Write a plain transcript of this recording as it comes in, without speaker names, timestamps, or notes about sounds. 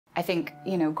I think,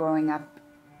 growing up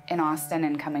in Austin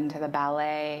and coming to the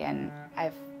ballet, and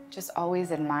I've just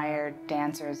always admired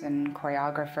dancers and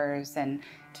choreographers, and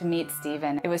to meet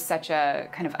Stephen, it was such a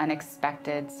kind of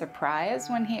unexpected surprise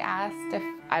when he asked if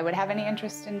I would have any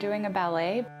interest in doing a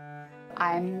ballet.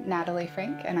 I'm Natalie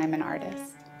Frank, and I'm an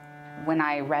artist. When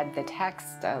I read the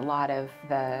text, a lot of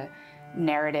the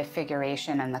narrative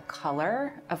figuration and the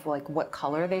color of what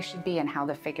color they should be and how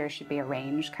the figures should be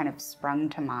arranged kind of sprung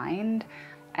to mind.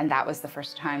 And that was the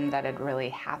first time that it really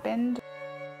happened.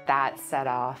 That set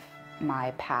off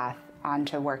my path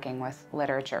onto working with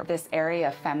literature. This area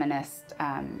of feminist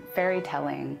fairy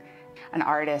telling, an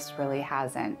artist really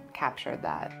hasn't captured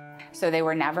that. So they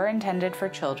were never intended for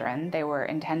children. They were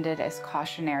intended as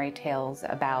cautionary tales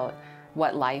about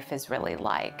what life is really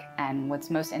like. And what's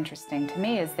most interesting to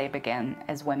me is they begin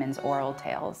as women's oral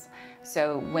tales.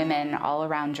 So women all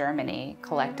around Germany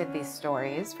collected these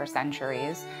stories for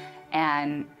centuries,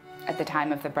 and at the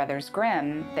time of the Brothers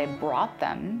Grimm, they brought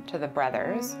them to the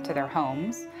brothers, to their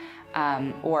homes,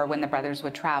 or when the brothers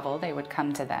would travel, they would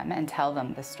come to them and tell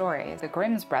them the stories. The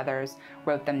Grimm's brothers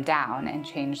wrote them down and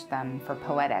changed them for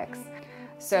poetics.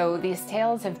 So these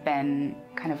tales have been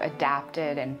kind of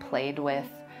adapted and played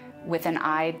with an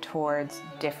eye towards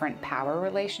different power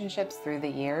relationships through the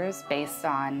years based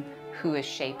on who is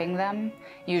shaping them,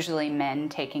 usually men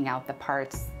taking out the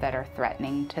parts that are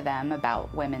threatening to them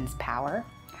about women's power.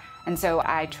 And so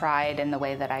I tried, in the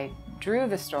way that I drew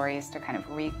the stories, to kind of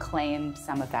reclaim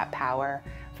some of that power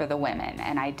for the women.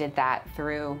 And I did that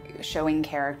through showing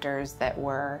characters that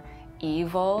were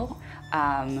evil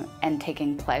and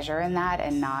taking pleasure in that,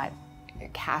 and not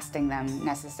casting them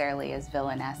necessarily as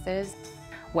villainesses.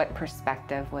 What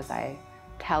perspective was I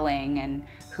telling, and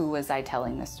who was I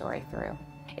telling the story through?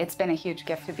 It's been a huge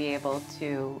gift to be able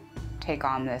to take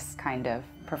on this kind of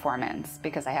performance,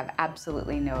 because I have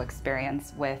absolutely no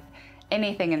experience with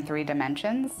anything in 3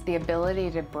 dimensions. The ability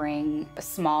to bring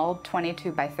small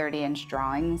 22 by 30 inch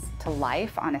drawings to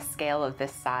life on a scale of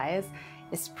this size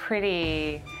is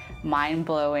pretty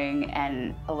mind-blowing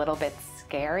and a little bit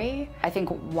scary. I think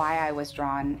why I was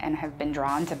drawn and have been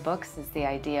drawn to books is the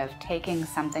idea of taking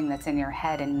something that's in your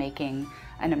head and making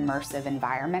an immersive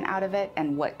environment out of it.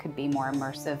 And what could be more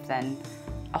immersive than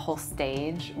a whole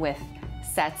stage with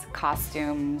sets,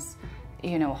 costumes,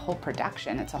 a whole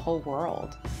production. It's a whole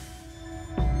world.